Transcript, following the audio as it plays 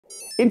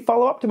In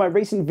follow-up to my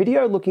recent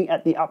video looking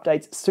at the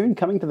updates soon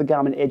coming to the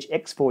Garmin EDGE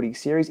X40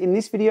 series, in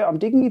this video I'm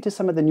digging into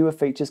some of the newer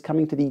features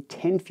coming to the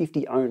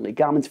 1050 only,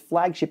 Garmin's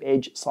flagship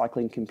EDGE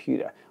cycling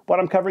computer. What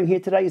I'm covering here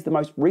today is the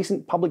most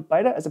recent public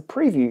beta as a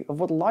preview of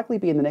what will likely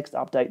be in the next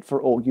update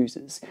for all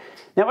users.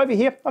 Now over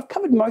here, I've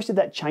covered most of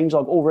that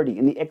changelog already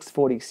in the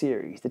X40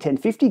 series. The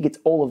 1050 gets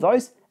all of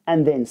those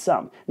and then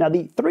some. Now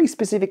the three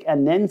specific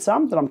and then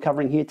some that I'm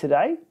covering here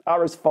today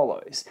are as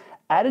follows.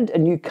 Added a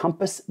new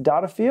compass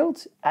data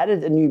field,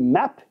 added a new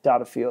map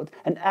data field,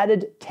 and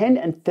added 10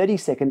 and 30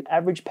 second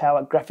average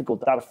power graphical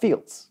data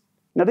fields.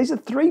 Now these are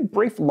three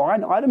brief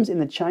line items in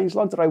the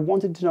changelog that I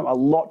wanted to know a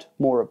lot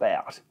more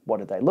about. What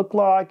did they look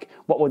like?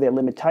 What were their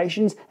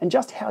limitations? And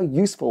just how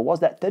useful was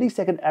that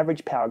 30-second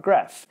average power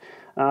graph?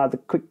 The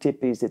quick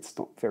tip is it's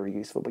not very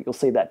useful, but you'll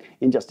see that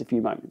in just a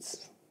few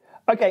moments.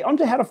 Okay, on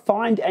to how to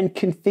find and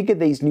configure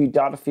these new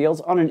data fields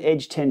on an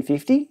EDGE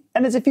 1050.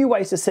 And there's a few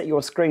ways to set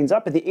your screens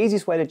up, but the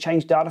easiest way to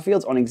change data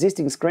fields on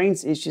existing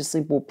screens is just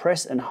simple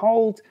press and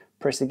hold,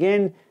 press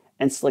again,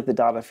 and select the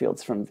data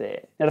fields from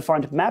there. Now to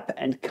find map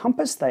and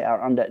compass, they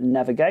are under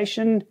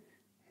navigation,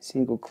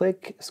 single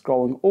click,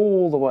 scrolling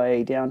all the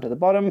way down to the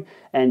bottom,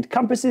 and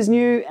compass is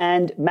new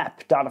and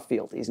map data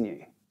field is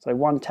new. So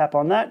one tap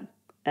on that,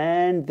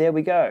 and there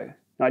we go.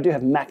 Now I do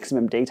have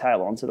maximum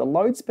detail on, so the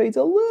load speed's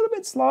a little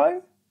bit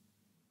slow.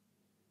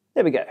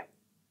 There we go.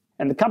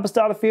 And the compass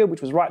data field, which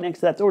was right next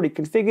to that's already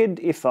configured.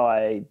 If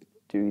I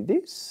do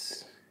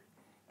this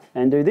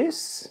and do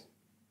this,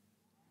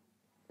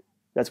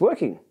 that's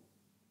working.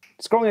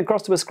 Scrolling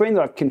across to a screen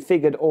that I've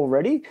configured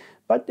already,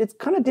 but it's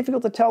kind of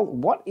difficult to tell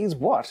what is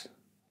what.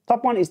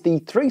 Top one is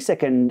the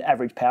 3-second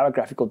average power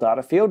graphical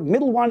data field.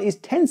 Middle one is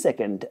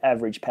 10-second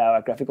average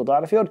power graphical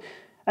data field.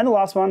 And the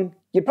last one,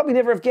 you'd probably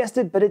never have guessed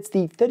it, but it's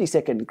the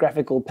 30-second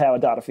graphical power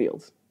data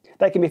field.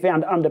 They can be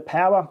found under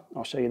power.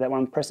 I'll show you that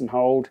one. Press and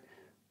hold,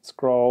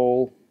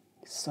 scroll.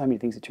 So many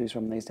things to choose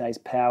from these days.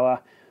 Power,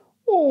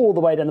 all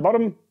the way down the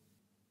bottom.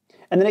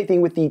 And the neat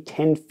thing with the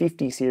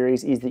 1050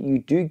 series is that you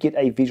do get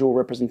a visual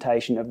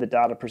representation of the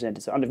data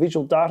presented. So under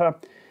visual data,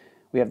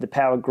 we have the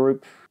power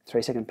group,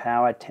 3-second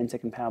power,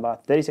 10-second power bar,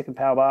 30-second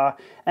power bar,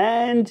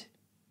 and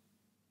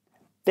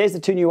there's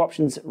the two new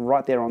options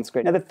right there on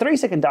screen. Now the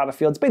 3-second data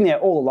field's been there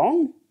all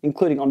along,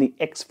 including on the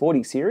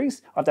X40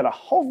 series. I've done a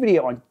whole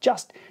video on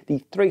just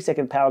the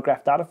 3-second power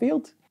graph data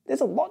field. There's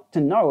a lot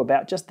to know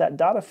about just that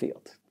data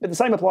field. But the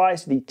same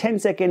applies to the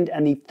 10-second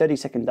and the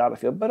 30-second data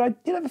field, but I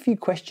did have a few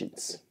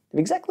questions of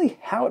exactly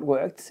how it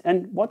worked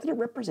and what did it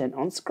represent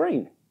on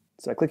screen.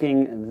 So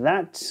clicking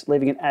that,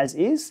 leaving it as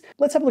is,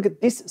 let's have a look at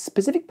this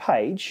specific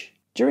page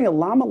during a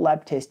Lama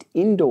lab test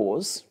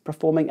indoors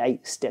performing a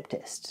step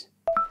test.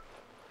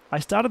 I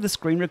started the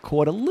screen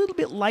record a little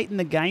bit late in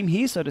the game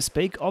here, so to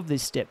speak, of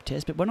this step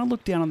test, but when I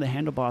looked down on the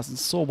handlebars and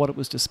saw what it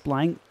was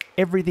displaying,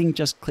 everything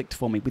just clicked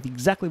for me with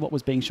exactly what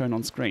was being shown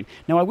on screen.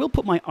 Now I will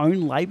put my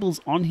own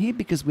labels on here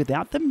because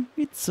without them,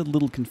 it's a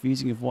little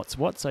confusing of what's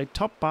what. So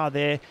top bar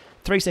there,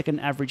 3-second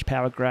average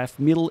power graph,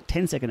 middle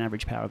 10-second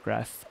average power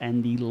graph,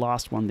 and the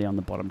last one there on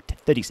the bottom,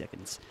 30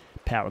 seconds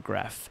power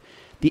graph.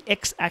 The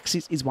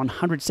x-axis is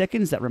 100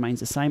 seconds, that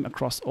remains the same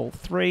across all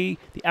three.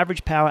 The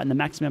average power and the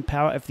maximum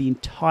power of the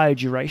entire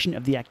duration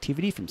of the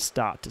activity from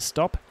start to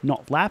stop,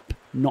 not lap,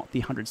 not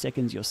the 100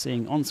 seconds you're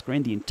seeing on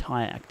screen, the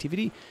entire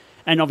activity.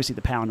 And obviously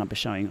the power number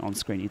showing on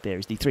screen there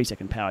is the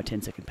 3-second power,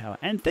 10-second power,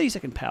 and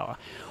 30-second power.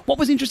 What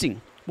was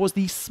interesting was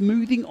the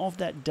smoothing of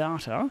that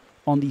data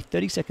on the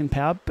 30-second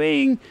power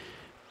being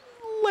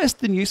less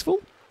than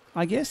useful,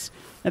 I guess.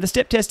 Now the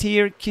step test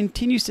here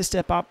continues to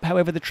step up.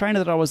 However, the trainer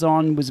that I was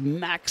on was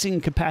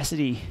maxing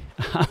capacity.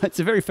 It's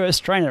the very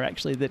first trainer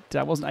actually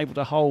that wasn't able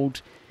to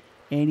hold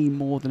any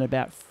more than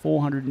about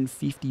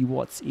 450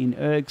 watts in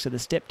erg. So the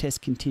step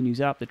test continues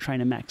up. The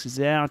trainer maxes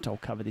out. I'll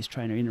cover this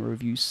trainer in a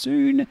review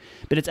soon,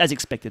 but it's as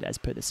expected as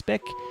per the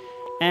spec.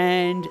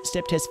 And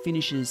step test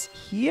finishes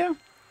here,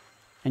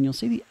 and you'll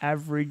see the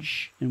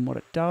average and what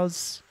it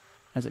does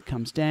as it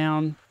comes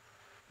down.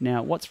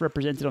 Now, what's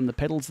represented on the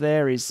pedals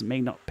there is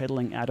me not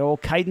pedaling at all.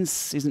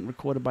 Cadence isn't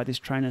recorded by this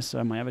trainer,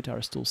 so my avatar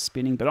is still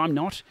spinning, but I'm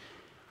not.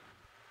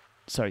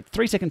 So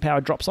 3-second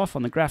power drops off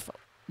on the graph,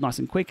 nice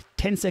and quick.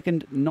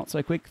 10-second, not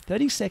so quick.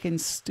 30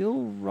 seconds,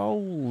 still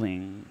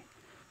rolling.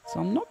 So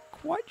I'm not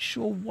quite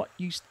sure what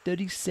your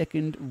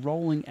 30-second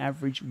rolling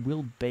average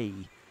will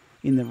be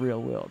in the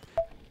real world.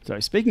 So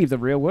speaking of the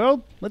real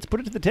world, let's put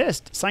it to the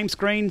test. Same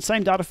screen,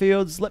 same data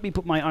fields. Let me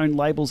put my own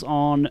labels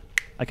on.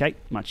 Okay,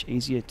 much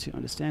easier to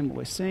understand what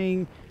we're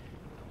seeing.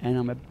 And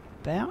I'm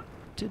about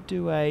to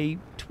do a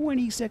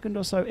 20-second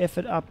or so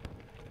effort up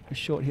a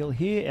short hill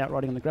here, out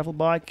riding on the gravel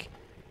bike.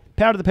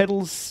 Power to the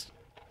pedals.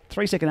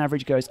 3-second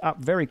average goes up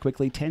very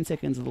quickly. 10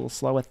 seconds a little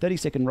slower.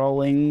 30-second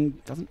rolling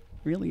doesn't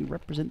really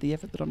represent the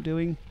effort that I'm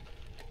doing.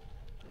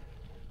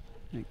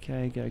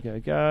 Okay, go, go,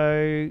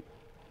 go.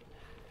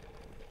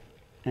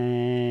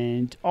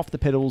 And off the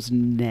pedals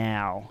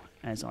now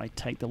as I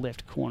take the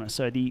left corner.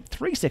 So the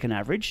 3-second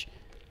average,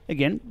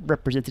 again,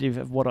 representative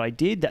of what I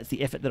did. That's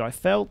the effort that I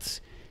felt.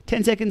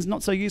 10 seconds,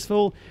 not so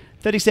useful.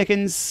 30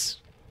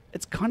 seconds,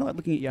 it's kind of like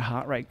looking at your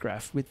heart rate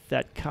graph with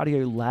that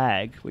cardio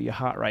lag where your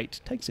heart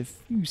rate takes a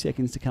few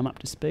seconds to come up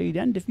to speed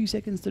and a few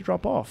seconds to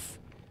drop off.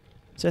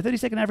 So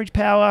 30-second average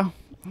power,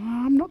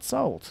 I'm not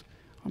sold.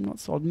 I'm not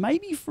sold.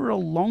 Maybe for a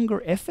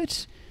longer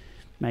effort,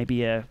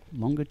 maybe a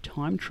longer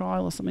time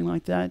trial or something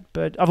like that.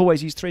 But I've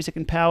always used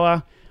 3-second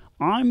power.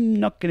 I'm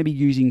not going to be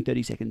using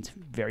 30 seconds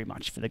very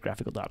much for the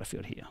graphical data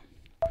field here.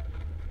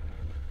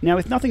 Now,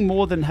 with nothing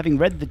more than having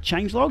read the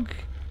changelog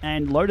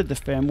and loaded the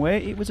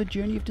firmware, it was a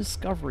journey of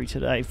discovery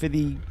today. For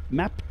the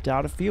map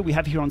data field we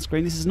have here on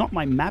screen, this is not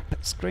my map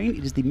screen,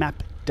 it is the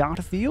map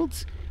data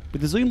fields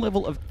with a zoom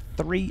level of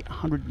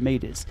 300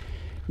 meters.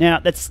 Now,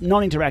 that's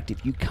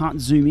non-interactive. You can't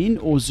zoom in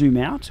or zoom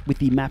out with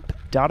the map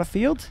data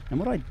field. And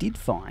what I did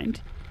find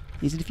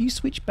is that if you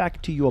switch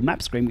back to your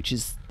map screen, which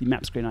is the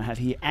map screen I have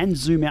here, and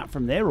zoom out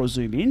from there or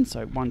zoom in, so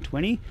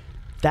 120,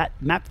 that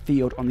map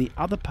field on the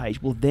other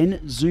page will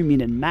then zoom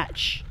in and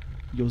match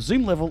your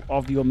zoom level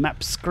of your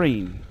map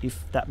screen,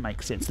 if that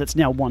makes sense. That's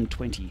now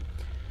 120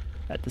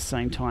 at the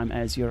same time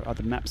as your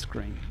other map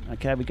screen.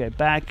 Okay, we go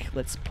back.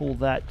 Let's pull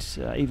that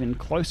even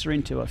closer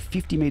into a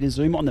 50-meter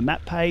zoom on the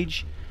map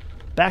page.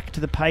 Back to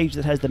the page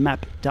that has the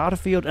map data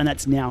field, and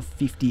that's now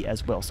 50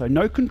 as well. So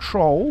no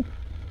control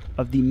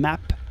of the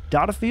map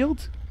data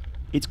field.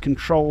 It's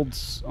controlled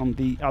on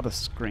the other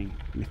screen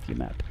with your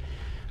map.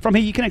 From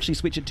here, you can actually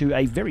switch it to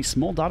a very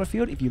small data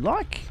field if you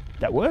like.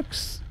 That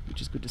works, which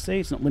is good to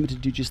see. It's not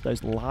limited to just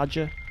those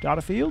larger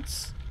data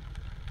fields.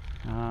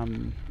 I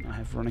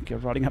have Veronica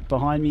riding up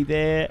behind me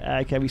there.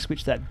 Okay, we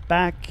switch that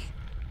back.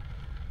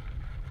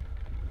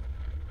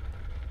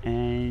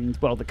 And,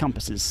 well, the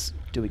compass is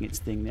doing its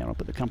thing now. I'll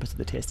put the compass to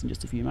the test in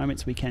just a few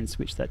moments. We can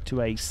switch that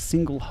to a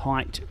single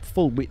height,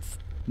 full width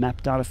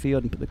map data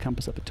field and put the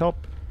compass up the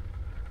top.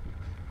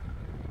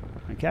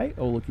 Okay,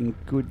 all looking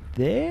good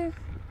there.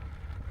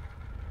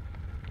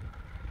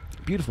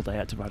 Beautiful day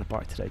out to ride a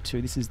bike today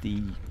too. This is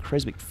the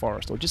Creswick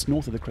Forest, or just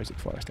north of the Creswick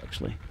Forest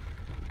actually.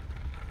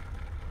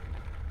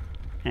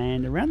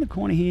 And around the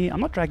corner here, I'm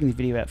not dragging the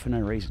video out for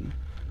no reason.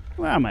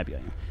 Well, maybe I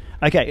am.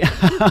 Okay,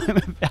 I'm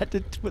about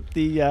to put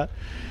the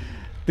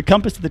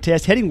compass to the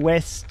test, heading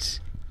west,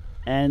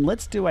 and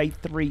let's do a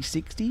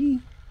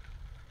 360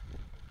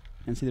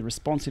 and see the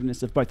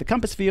responsiveness of both the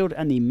compass field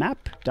and the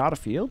map data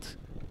field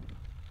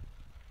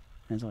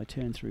as I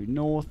turn through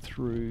north,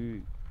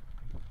 through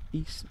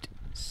east,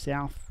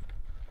 south,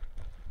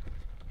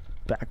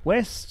 back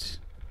west,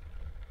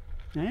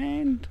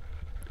 and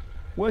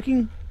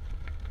working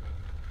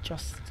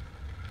just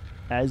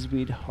as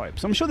we'd hope.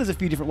 So I'm sure there's a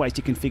few different ways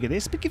to configure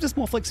this, but it gives us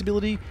more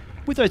flexibility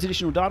with those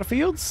additional data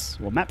fields,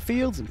 or map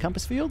fields and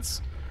compass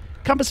fields.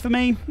 Compass for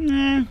me,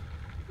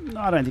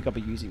 I don't think I'll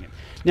be using it.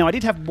 Now, I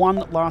did have one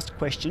last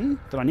question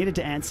that I needed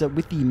to answer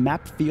with the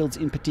map fields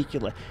in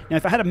particular. Now,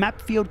 if I had a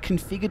map field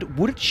configured,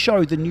 would it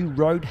show the new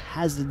road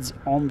hazards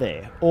on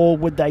there, or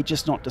would they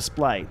just not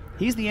display?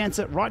 Here's the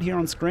answer right here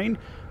on screen.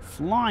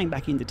 Flying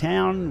back into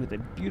town with a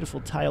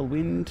beautiful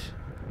tailwind.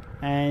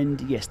 And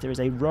yes, there is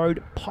a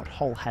road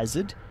pothole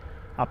hazard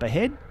up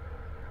ahead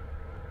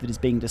that is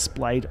being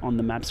displayed on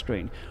the map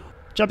screen.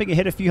 Jumping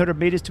ahead a few hundred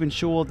meters to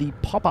ensure the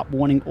pop-up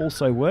warning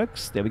also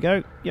works. There we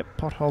go. Yep,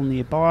 pothole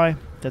nearby.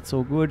 That's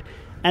all good.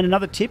 And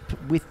another tip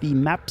with the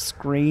map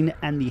screen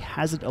and the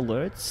hazard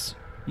alerts,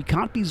 you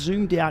can't be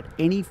zoomed out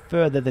any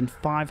further than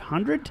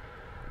 500,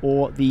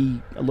 or the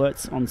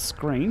alerts on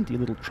screen, the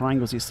little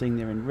triangles you're seeing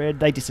there in red,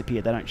 they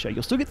disappear, they don't show.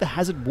 You'll still get the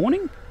hazard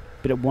warning,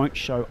 but it won't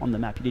show on the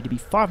map. You need to be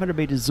 500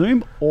 meters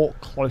zoom or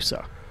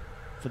closer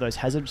for those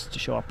hazards to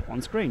show up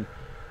on screen.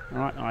 All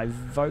right, I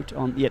vote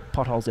on, yep,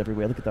 potholes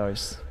everywhere, look at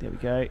those. There we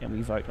go, and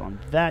we vote on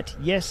that.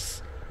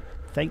 Yes,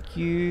 thank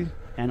you.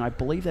 And I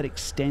believe that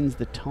extends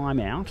the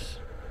timeout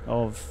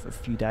of a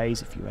few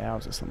days, a few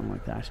hours or something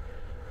like that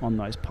on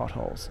those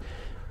potholes.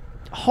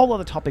 A whole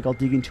other topic I'll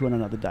dig into on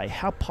another day.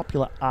 How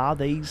popular are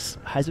these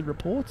hazard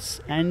reports,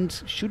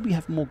 and should we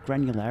have more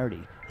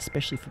granularity,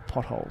 especially for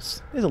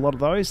potholes? There's a lot of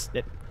those.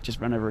 Yep,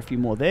 just run over a few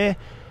more there.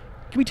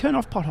 Can we turn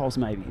off potholes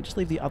maybe and just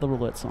leave the other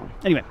alerts on?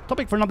 Anyway,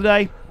 topic for another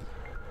day.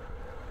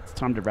 It's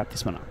time to wrap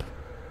this one up.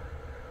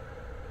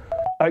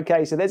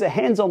 Okay, so there's a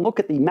hands-on look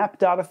at the map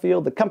data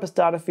field, the compass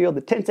data field,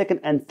 the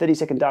 10-second and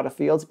 30-second data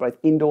fields, both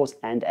indoors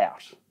and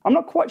out. I'm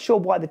not quite sure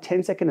why the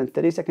 10-second and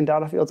 30-second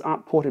data fields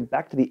aren't ported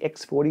back to the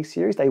X40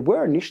 series. They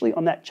were initially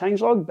on that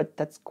changelog, but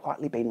that's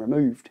quietly been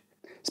removed.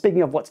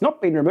 Speaking of what's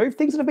not been removed,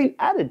 things that have been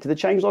added to the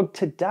changelog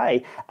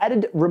today.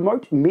 Added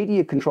remote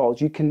media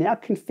controls. You can now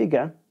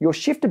configure your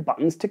shifter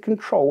buttons to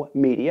control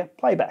media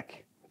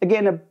playback.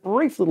 Again, a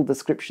brief little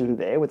description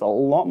there with a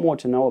lot more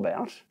to know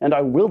about, and I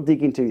will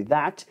dig into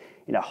that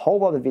in a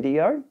whole other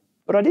video,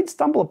 but I did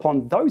stumble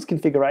upon those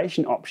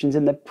configuration options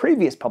in the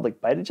previous public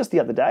beta just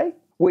the other day,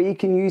 where you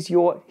can use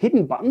your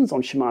hidden buttons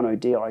on Shimano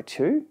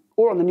Di2,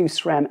 or on the new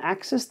SRAM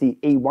Axis, the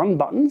E1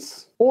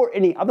 buttons, or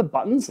any other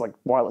buttons like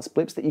wireless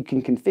blips that you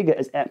can configure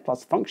as ANT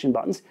Plus function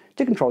buttons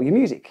to control your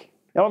music.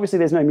 Now obviously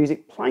there's no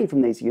music playing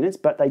from these units,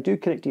 but they do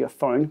connect to your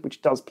phone,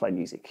 which does play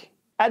music.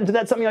 Add to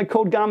that something I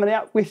called Garmin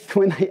out with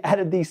when they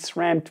added the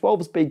SRAM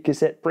 12-speed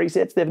cassette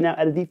presets. They've now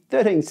added the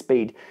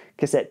 13-speed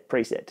cassette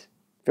preset.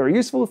 Very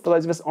useful for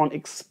those of us on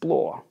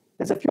Explore.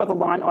 There's a few other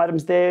line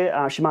items there.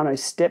 Shimano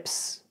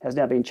Steps has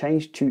now been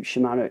changed to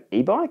Shimano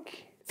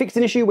e-bike. Fixed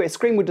an issue where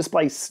screen would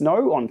display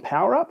snow on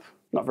power up.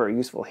 Not very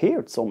useful here,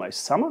 it's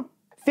almost summer.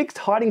 Fixed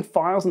hiding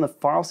files in the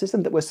file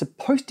system that were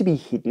supposed to be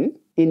hidden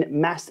in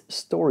mass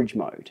storage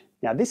mode.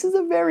 Now this is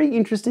a very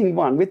interesting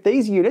one. With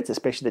these units,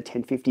 especially the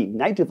 1050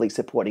 natively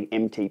supporting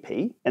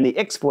MTP, and the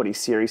X40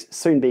 series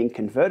soon being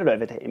converted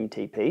over to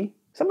MTP,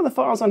 some of the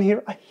files on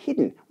here are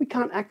hidden. We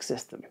can't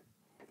access them.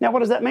 Now what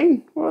does that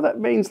mean? Well, that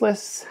means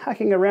less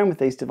hacking around with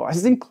these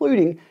devices,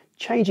 including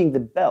changing the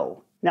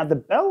bell. Now the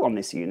bell on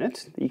this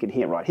unit, that you can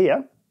hear right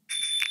here,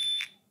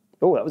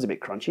 oh, that was a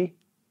bit crunchy.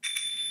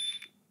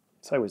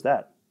 So was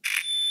that.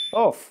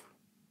 Off.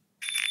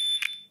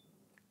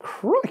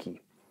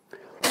 Crikey.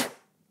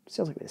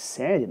 Sounds like there's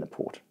sand in the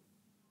port.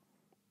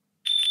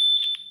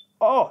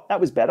 Oh, that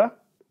was better.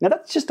 Now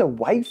that's just a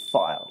WAV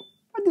file.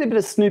 I did a bit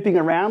of snooping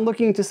around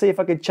looking to see if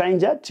I could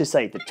change that to,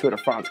 say, the Tour de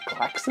France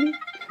klaxon,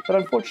 but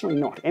unfortunately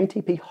not.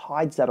 MTP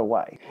hides that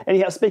away.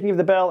 Anyhow, speaking of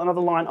the bell,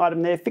 another line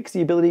item there, fixed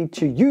the ability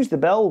to use the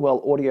bell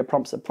while audio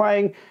prompts are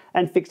playing,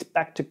 and fixed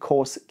back to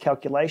course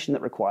calculation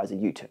that requires a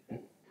U-turn.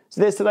 So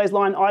there's today's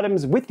line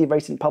items with the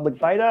recent public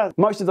beta.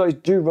 Most of those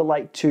do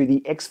relate to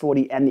the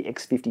X40 and the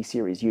X50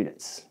 series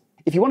units.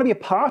 If you want to be a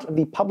part of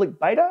the public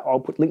beta, I'll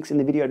put links in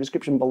the video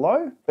description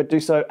below, but do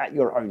so at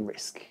your own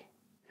risk.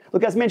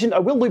 Look, as mentioned, I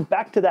will loop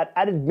back to that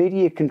added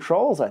media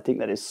controls. I think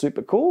that is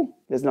super cool.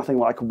 There's nothing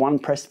like one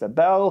press for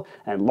bell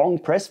and long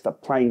press for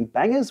playing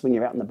bangers when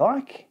you're out on the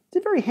bike. It's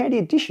a very handy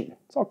addition,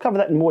 so I'll cover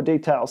that in more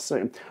detail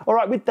soon. All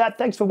right, with that,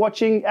 thanks for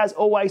watching. As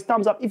always,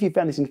 thumbs up if you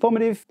found this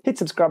informative. Hit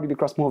subscribe to be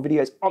across more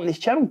videos on this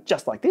channel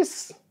just like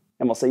this,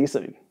 and we'll see you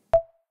soon.